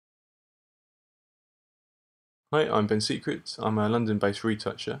Hi, I'm Ben Secret. I'm a London-based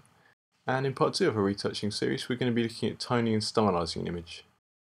retoucher, and in part 2 of our retouching series we're going to be looking at toning and stylising an image.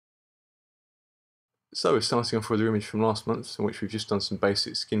 So we're starting off with our image from last month, in which we've just done some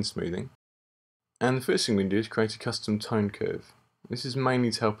basic skin smoothing. And the first thing we can do is create a custom tone curve. This is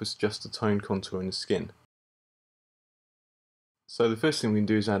mainly to help us adjust the tone contour in the skin. So the first thing we can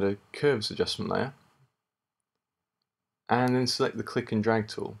do is add a curves adjustment layer, and then select the click and drag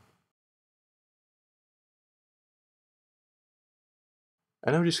tool.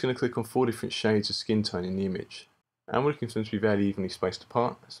 And now we're just going to click on 4 different shades of skin tone in the image. And we're looking for them to be fairly evenly spaced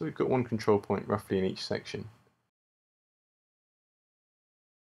apart, so we've got one control point roughly in each section.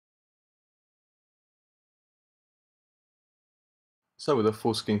 So with our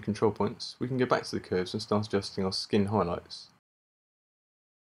 4 skin control points, we can go back to the curves and start adjusting our skin highlights.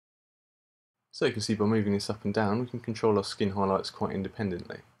 So you can see by moving this up and down, we can control our skin highlights quite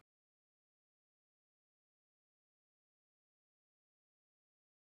independently.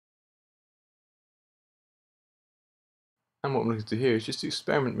 And what I'm looking to do here is just to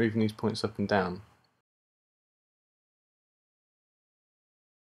experiment moving these points up and down.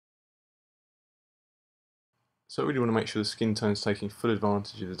 So I really want to make sure the skin tone is taking full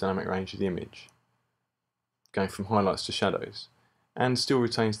advantage of the dynamic range of the image, going from highlights to shadows, and still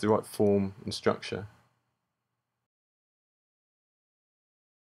retains the right form and structure.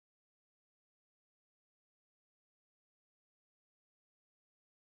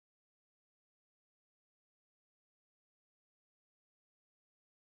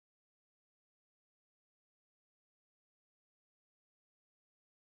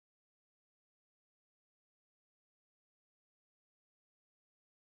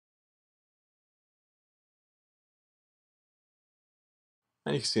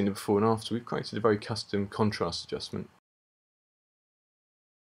 And you can see in the before and after, we've created a very custom contrast adjustment.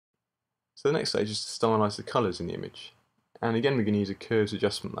 So the next stage is to stylise the colours in the image. And again we're going to use a curves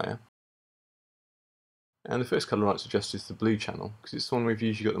adjustment layer. And the first colour I'd like to adjust is the blue channel, because it's the one where we've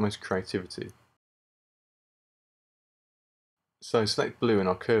usually got the most creativity. So select blue in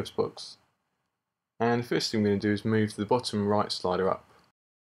our curves box. And the first thing we're going to do is move the bottom right slider up.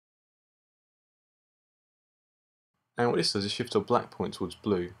 And what this does is shift our black point towards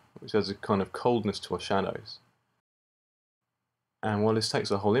blue, which adds a kind of coldness to our shadows. And while this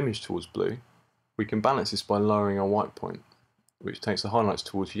takes our whole image towards blue, we can balance this by lowering our white point, which takes the highlights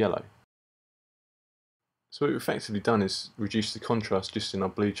towards yellow. So what we've effectively done is reduce the contrast just in our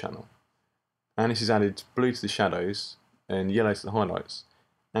blue channel. And this has added blue to the shadows and yellow to the highlights.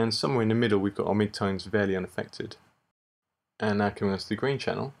 And somewhere in the middle we've got our midtones fairly unaffected. And now coming on to the green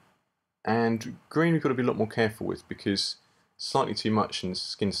channel. And green we've got to be a lot more careful with, because slightly too much and the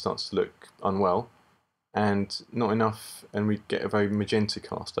skin starts to look unwell, and not enough and we get a very magenta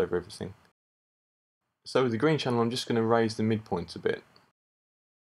cast over everything. So with the green channel I'm just going to raise the midpoint a bit,